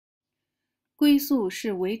硅素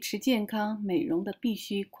是维持健康、美容的必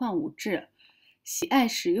须矿物质，喜爱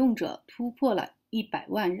使用者突破了100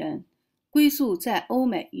万人。硅素在欧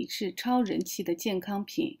美已是超人气的健康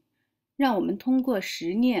品。让我们通过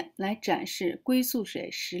实验来展示硅素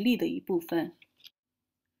水实力的一部分。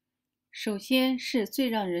首先是最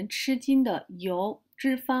让人吃惊的油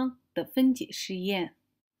脂肪的分解试验。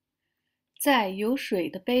在有水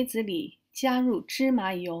的杯子里加入芝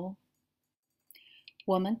麻油。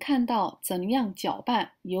我们看到怎样搅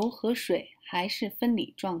拌，油和水还是分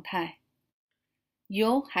离状态，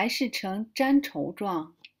油还是呈粘稠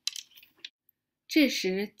状。这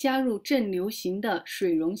时加入正流行的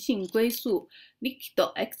水溶性硅素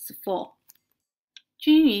Liquid X4，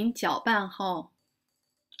 均匀搅拌后，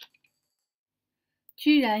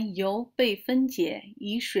居然油被分解，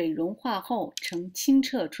以水融化后呈清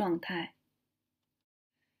澈状态。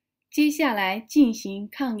接下来进行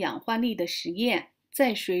抗氧化力的实验。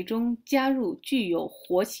在水中加入具有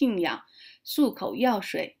活性氧漱口药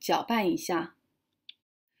水，搅拌一下，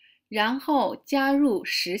然后加入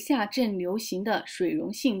时下正流行的水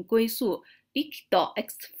溶性硅素 Liquid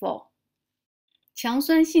X4， 强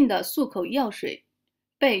酸性的漱口药水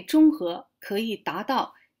被中和，可以达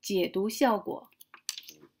到解毒效果。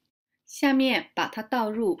下面把它倒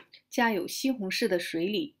入加有西红柿的水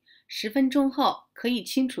里。10分钟后，可以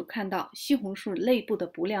清楚看到西红柿内部的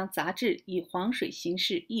不良杂质以黄水形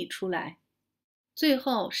式溢出来。最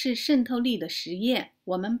后是渗透力的实验，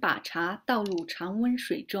我们把茶倒入常温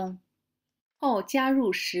水中，后加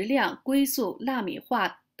入适量硅素纳米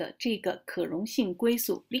化的这个可溶性硅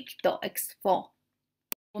素 Liquid X4。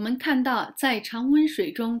我们看到在常温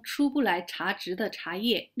水中出不来茶汁的茶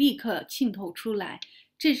叶立刻浸透出来，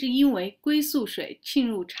这是因为硅素水浸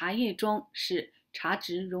入茶叶中，使茶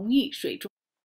汁溶于水中。